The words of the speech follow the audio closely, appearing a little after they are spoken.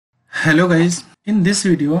Hello guys, in this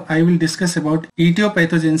video I will discuss about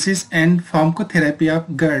etiopathogenesis and pharmacotherapy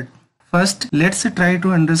of GERD. First, let's try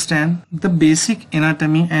to understand the basic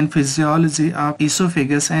anatomy and physiology of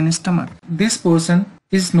esophagus and stomach. This portion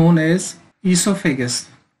is known as esophagus.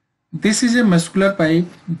 This is a muscular pipe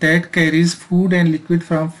that carries food and liquid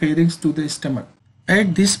from pharynx to the stomach.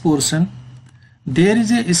 At this portion, there is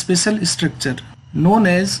a special structure known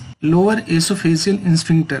as lower esophageal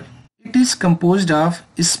sphincter. It is composed of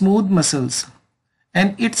smooth muscles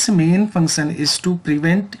and its main function is to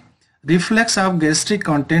prevent reflux of gastric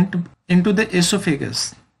content into the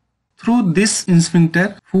esophagus. Through this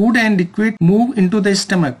sphincter, food and liquid move into the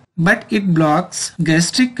stomach, but it blocks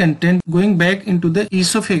gastric content going back into the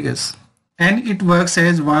esophagus and it works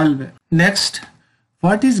as valve. Next,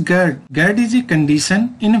 what is GERD? GERD is a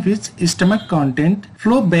condition in which stomach content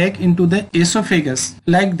flow back into the esophagus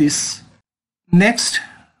like this. Next,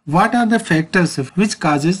 what are the factors which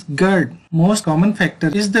causes GERD? Most common factor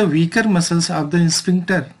is the weaker muscles of the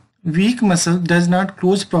sphincter. Weak muscle does not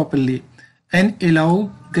close properly and allow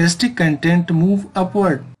gastric content to move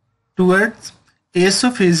upward towards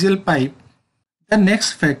esophageal pipe. The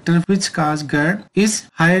next factor which causes GERD is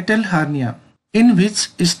hiatal hernia, in which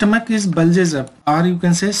stomach is bulges up, or you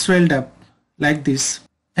can say swelled up like this,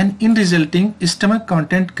 and in resulting stomach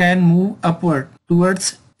content can move upward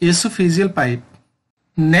towards esophageal pipe.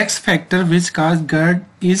 Next factor which causes GERD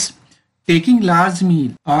is taking large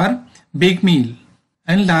meal or big meal,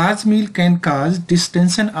 and large meal can cause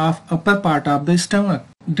distension of upper part of the stomach.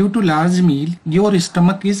 Due to large meal, your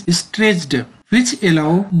stomach is stretched, which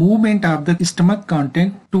allow movement of the stomach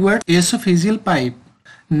content towards esophageal pipe.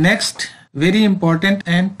 Next, very important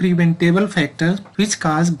and preventable factor which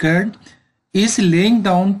cause GERD is laying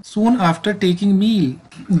down soon after taking meal.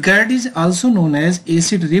 GERD is also known as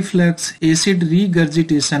acid reflux, acid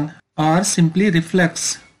regurgitation, or simply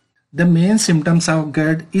reflux. The main symptoms of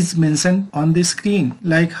GERD is mentioned on the screen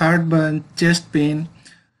like heartburn, chest pain.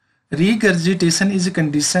 Regurgitation is a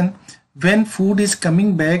condition when food is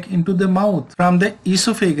coming back into the mouth from the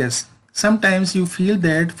esophagus. Sometimes you feel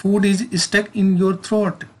that food is stuck in your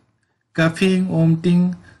throat. Coughing,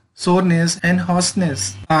 vomiting, soreness and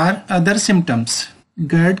hoarseness are other symptoms.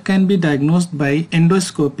 GERD can be diagnosed by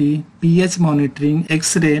endoscopy, pH monitoring,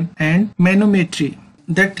 X-ray and manometry.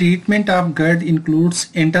 The treatment of GERD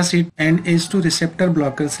includes antacid and H2 receptor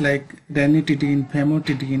blockers like ranitidine,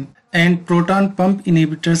 famotidine, and proton pump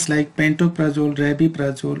inhibitors like pantoprazole,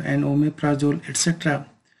 rabeprazole and omeprazole, etc.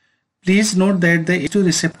 Please note that the H2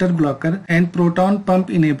 receptor blocker and proton pump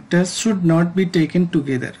inhibitors should not be taken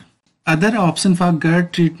together. Other option for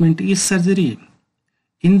GERD treatment is surgery.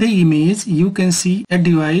 In the image, you can see a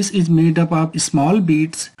device is made up of small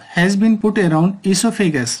beads has been put around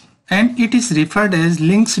esophagus and it is referred as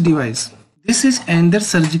Link's device. This is another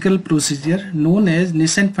surgical procedure known as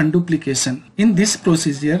nascent fundoplication. In this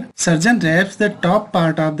procedure, surgeon wraps the top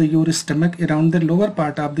part of your stomach around the lower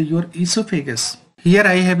part of your esophagus. Here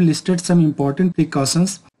I have listed some important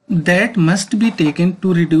precautions that must be taken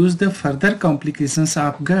to reduce the further complications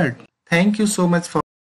of GERD. Thank you so much for